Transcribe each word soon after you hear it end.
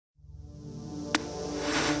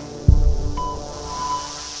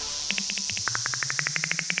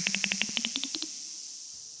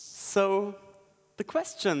So the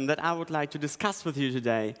question that I would like to discuss with you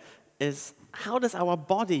today is, how does our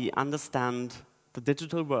body understand the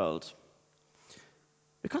digital world?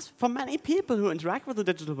 Because for many people who interact with the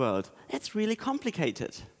digital world, it's really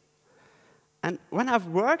complicated. And when I've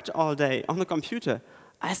worked all day on the computer,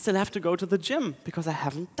 I still have to go to the gym because I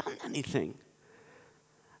haven't done anything.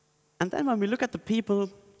 And then when we look at the people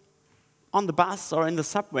on the bus or in the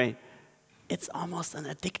subway, it's almost an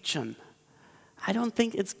addiction. I don't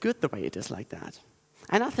think it's good the way it is like that.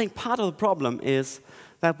 And I think part of the problem is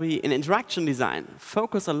that we, in interaction design,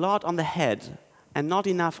 focus a lot on the head and not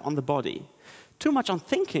enough on the body. Too much on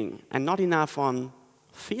thinking and not enough on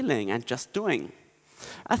feeling and just doing.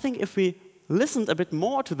 I think if we listened a bit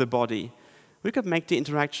more to the body, we could make the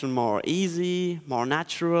interaction more easy, more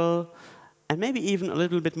natural, and maybe even a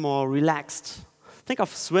little bit more relaxed. Think of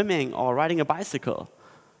swimming or riding a bicycle.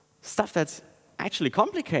 Stuff that's actually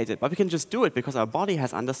complicated, but we can just do it because our body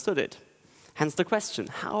has understood it. Hence the question,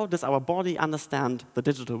 how does our body understand the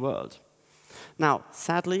digital world? Now,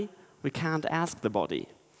 sadly, we can't ask the body.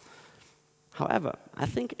 However, I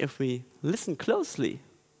think if we listen closely,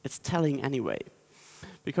 it's telling anyway.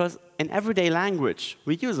 Because in everyday language,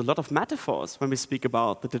 we use a lot of metaphors when we speak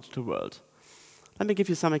about the digital world. Let me give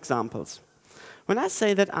you some examples. When I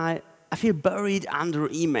say that I feel buried under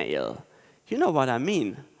email, you know what I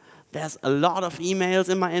mean. There's a lot of emails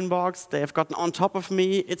in my inbox. They have gotten on top of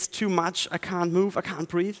me. It's too much. I can't move. I can't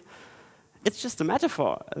breathe. It's just a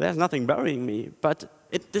metaphor. There's nothing burying me, but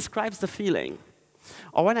it describes the feeling.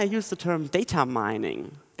 Or when I use the term data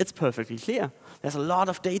mining, it's perfectly clear. There's a lot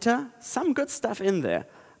of data, some good stuff in there.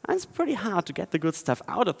 And it's pretty hard to get the good stuff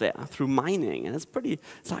out of there through mining. And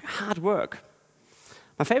it's like hard work.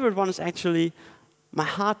 My favorite one is actually, my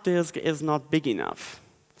hard disk is not big enough.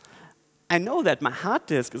 I know that my hard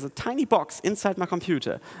disk is a tiny box inside my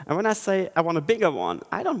computer. And when I say I want a bigger one,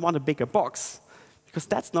 I don't want a bigger box, because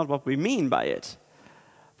that's not what we mean by it.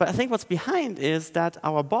 But I think what's behind is that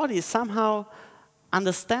our body somehow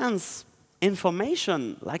understands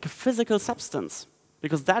information like a physical substance,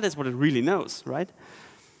 because that is what it really knows, right?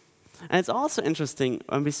 And it's also interesting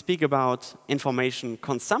when we speak about information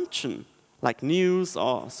consumption, like news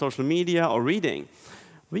or social media or reading.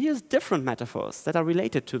 We use different metaphors that are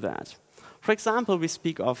related to that. For example, we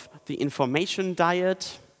speak of the information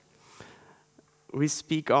diet. We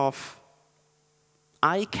speak of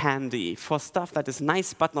eye candy for stuff that is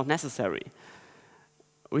nice but not necessary.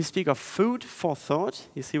 We speak of food for thought.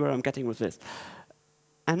 You see where I'm getting with this.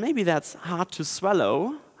 And maybe that's hard to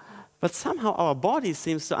swallow, but somehow our body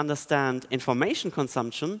seems to understand information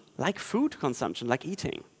consumption like food consumption, like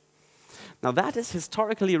eating. Now that is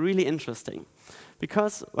historically really interesting,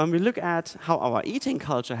 because when we look at how our eating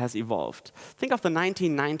culture has evolved, think of the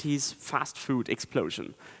 1990s fast food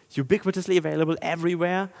explosion. Ubiquitously available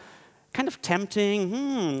everywhere, kind of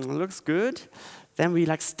tempting, looks good. Then we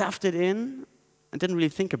stuffed it in and didn't really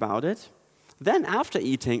think about it. Then after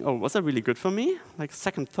eating, oh, was that really good for me? Like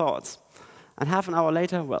second thoughts. And half an hour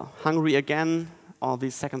later, well, hungry again, all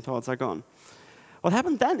these second thoughts are gone. What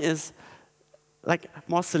happened then is,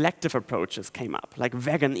 more selective approaches came up, like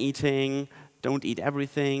vegan eating, don't eat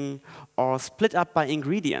everything, or split up by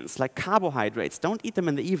ingredients, like carbohydrates. Don't eat them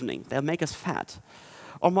in the evening, they'll make us fat.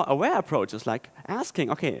 Or more aware approaches, like asking,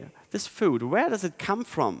 okay, this food, where does it come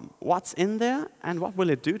from? What's in there, and what will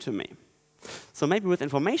it do to me? So maybe with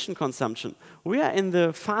information consumption, we are in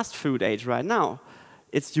the fast food age right now.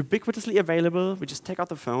 It's ubiquitously available, we just take out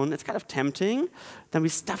the phone, it's kind of tempting, then we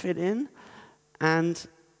stuff it in, and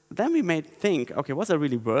then we may think, okay, was it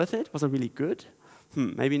really worth it? Was it really good?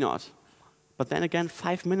 Maybe not. But then again,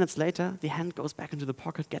 5 minutes later, the hand goes back into the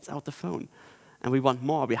pocket, gets out the phone, and we want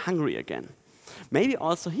more, we're hungry again. Maybe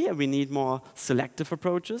also here we need more selective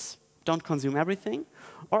approaches, don't consume everything,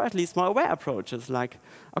 or at least more aware approaches, like,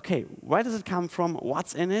 okay, where does it come from,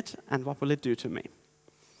 what's in it, and what will it do to me?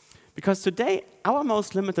 Because today, our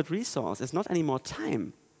most limited resource is not anymore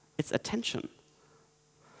time, it's attention.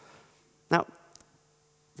 Now,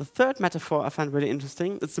 the third metaphor I find really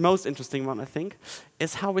interesting, it's the most interesting one, I think,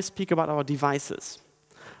 is how we speak about our devices.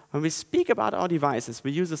 When we speak about our devices,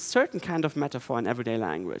 we use a certain kind of metaphor in everyday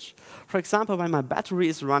language. For example, when my battery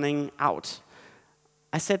is running out,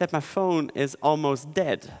 I say that my phone is almost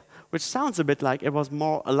dead, which sounds a bit like it was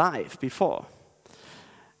more alive before.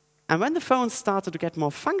 And when the phones started to get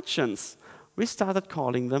more functions, we started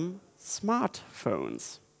calling them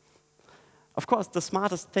smartphones. Of course, the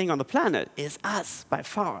smartest thing on the planet is us, by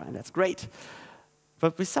far, and that's great.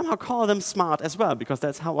 But we somehow call them smart as well, because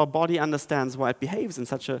that's how our body understands why it behaves in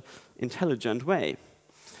such an intelligent way.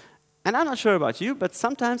 And I'm not sure about you, but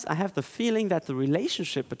sometimes I have the feeling that the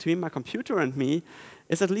relationship between my computer and me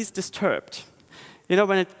is at least disturbed. You know,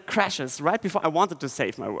 when it crashes right before I wanted to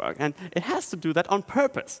save my work, and it has to do that on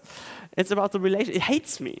purpose. It's about the relation. It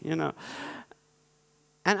hates me, you know.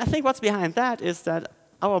 And I think what's behind that is that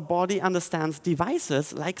our body understands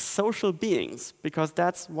devices like social beings, because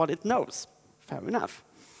that's what it knows. Fair enough.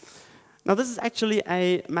 Now, this is actually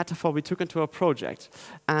a metaphor we took into a project.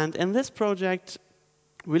 And in this project,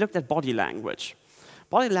 we looked at body language.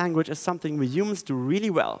 Body language is something we humans do really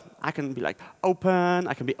well. I can be like open,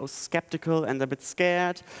 I can be skeptical and a bit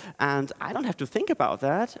scared, and I don't have to think about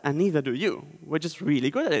that, and neither do you. We're just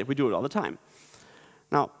really good at it. We do it all the time.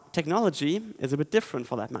 Now, technology is a bit different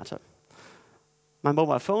for that matter. My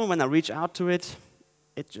mobile phone, when I reach out to it,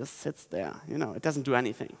 it just sits there. You know, it doesn't do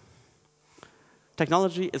anything.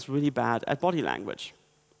 Technology is really bad at body language.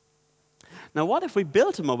 Now, what if we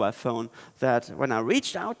built a mobile phone that, when I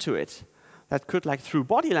reached out to it, that could, like through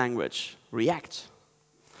body language, react?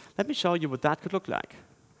 Let me show you what that could look like.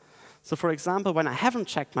 So, for example, when I haven't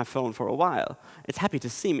checked my phone for a while, it's happy to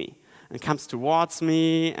see me and comes towards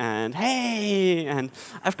me and, hey, and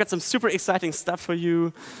I've got some super exciting stuff for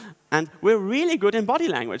you. And we're really good in body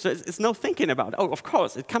language. It's no thinking about it. Oh, of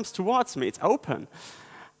course, it comes towards me. It's open.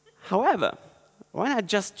 However, when I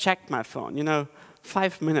just checked my phone, you know,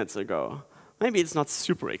 5 minutes ago, maybe it's not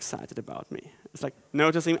super excited about me. It's like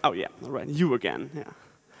noticing, oh yeah, all right, you again, yeah.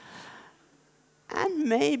 And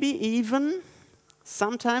maybe even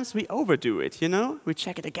sometimes we overdo it, you know? We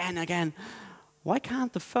check it again and again. Why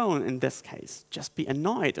can't the phone, in this case, just be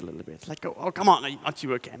annoyed a little bit? Like, oh, come on, not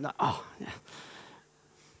you again. Oh, yeah.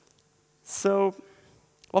 So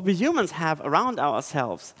what we humans have around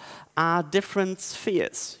ourselves are different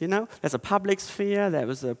spheres, you know? There's a public sphere, there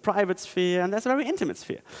is a private sphere, and there's a very intimate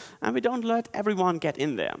sphere. And we don't let everyone get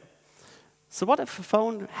in there. So what if a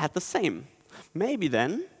phone had the same? Maybe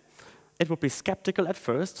then it would be skeptical at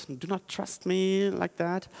first, do not trust me like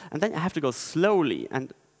that, and then I have to go slowly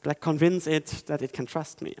and like convince it that it can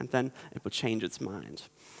trust me, and then it will change its mind.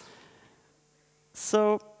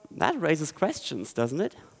 So that raises questions, doesn't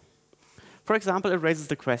it? For example, it raises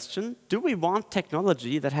the question, do we want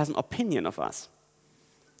technology that has an opinion of us?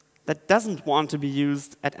 That doesn't want to be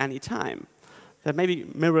used at any time? That maybe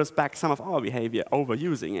mirrors back some of our behavior,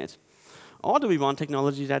 overusing it? Or do we want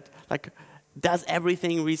technology that like does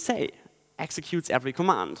everything we say, executes every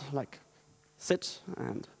command, like sit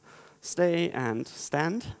and stay and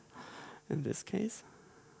stand, in this case?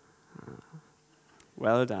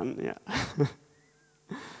 Well done, yeah.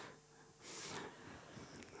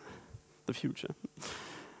 The future.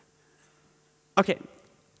 Okay.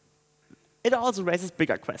 It also raises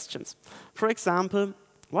bigger questions. For example,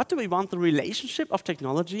 what do we want the relationship of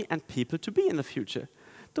technology and people to be in the future?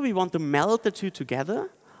 Do we want to meld the two together?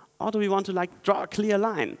 Or do we want to like draw a clear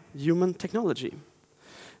line, human technology?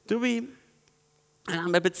 Do we, and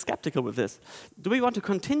I'm a bit skeptical with this, do we want to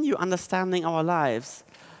continue understanding our lives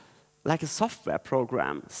like a software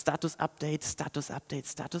program, status update, status update,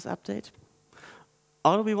 status update?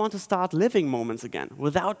 Or do we want to start living moments again,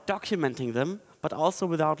 without documenting them, but also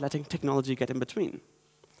without letting technology get in between?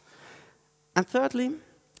 And thirdly,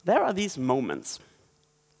 there are these moments,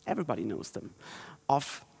 everybody knows them,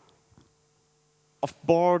 of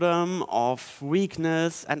boredom, of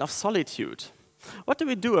weakness, and of solitude. What do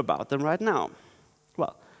we do about them right now?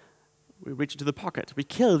 Well, we reach into the pocket, we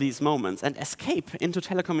kill these moments and escape into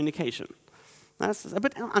telecommunication. That's a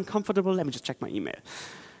bit uncomfortable, let me just check my email.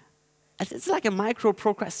 It's like a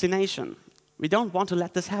micro-procrastination. We don't want to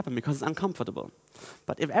let this happen because it's uncomfortable.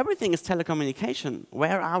 But if everything is telecommunication,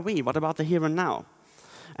 where are we? What about the here and now?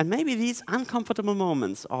 And maybe these uncomfortable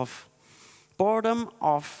moments of boredom,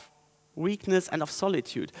 of weakness, and of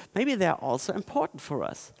solitude, maybe they're also important for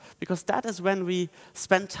us. Because that is when we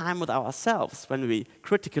spend time with ourselves, when we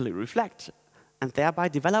critically reflect, and thereby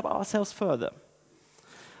develop ourselves further.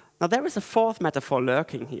 Now, there is a fourth metaphor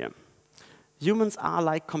lurking here. Humans are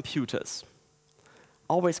like computers.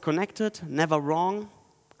 Always connected, never wrong.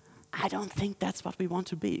 I don't think that's what we want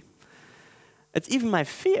to be. It's even my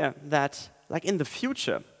fear that, like in the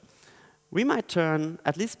future, we might turn,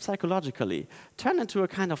 at least psychologically, turn into a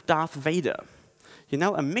kind of Darth Vader. You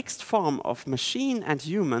know, a mixed form of machine and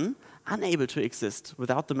human, unable to exist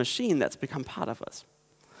without the machine that's become part of us.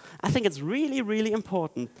 I think it's really, really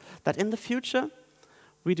important that in the future,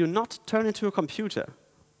 we do not turn into a computer,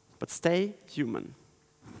 but stay human.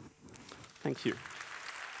 Thank you.